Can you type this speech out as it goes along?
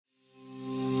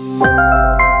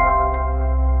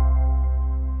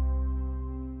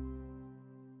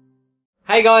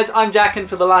Hey guys, I'm Jack, and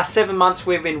for the last 7 months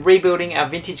we've been rebuilding our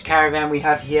vintage caravan we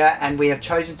have here, and we have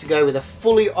chosen to go with a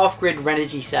fully off-grid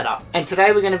Renogy setup. And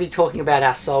today we're going to be talking about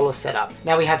our solar setup.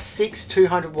 Now we have 6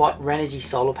 200 watt Renogy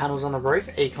solar panels on the roof,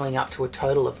 equaling up to a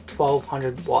total of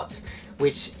 1200 watts,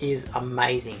 which is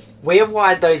amazing. We have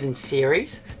wired those in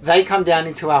series. They come down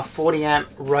into our 40 amp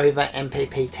Rover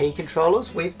MPPT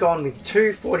controllers. We've gone with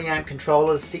 2 40 amp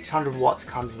controllers, 600 watts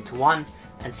comes into one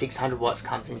and 600 watts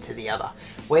comes into the other.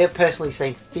 We have personally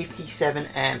seen 57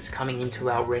 amps coming into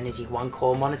our Renogy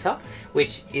 1-core monitor,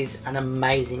 which is an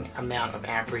amazing amount of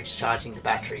amperage charging the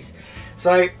batteries.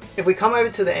 So if we come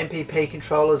over to the MPP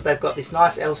controllers, they've got this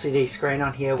nice LCD screen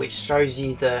on here which shows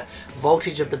you the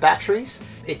voltage of the batteries.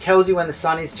 It tells you when the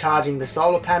sun is charging the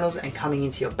solar panels and coming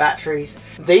into your batteries.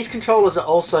 These controllers are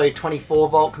also 24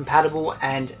 volt compatible,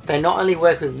 and they not only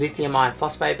work with lithium iron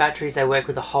phosphate batteries, they work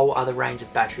with a whole other range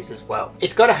of batteries as well.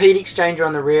 It's got a heat exchanger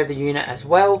on the rear of the unit as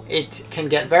well. It can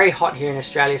get very hot here in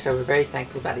Australia, so we're very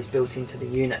thankful that is built into the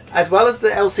unit. As well as the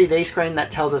LCD screen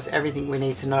that tells us everything we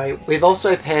need to know, we've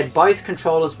also paired both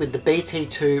controllers with the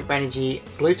BT-2 Renogy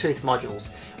Bluetooth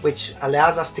modules, which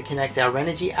allows us to connect our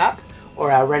Renogy app or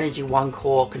our Renogy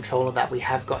 1-core controller that we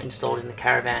have got installed in the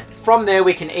Caravan. From there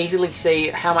we can easily see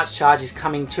how much charge is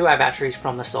coming to our batteries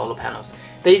from the solar panels.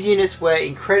 These units were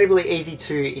incredibly easy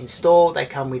to install. They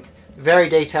come with very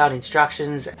detailed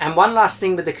instructions, and one last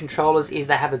thing with the controllers is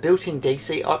they have a built-in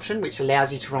DC option which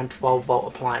allows you to run 12 volt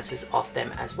appliances off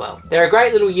them as well. They're a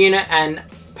great little unit, and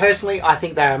personally I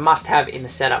think they're a must-have in the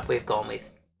setup we've gone with.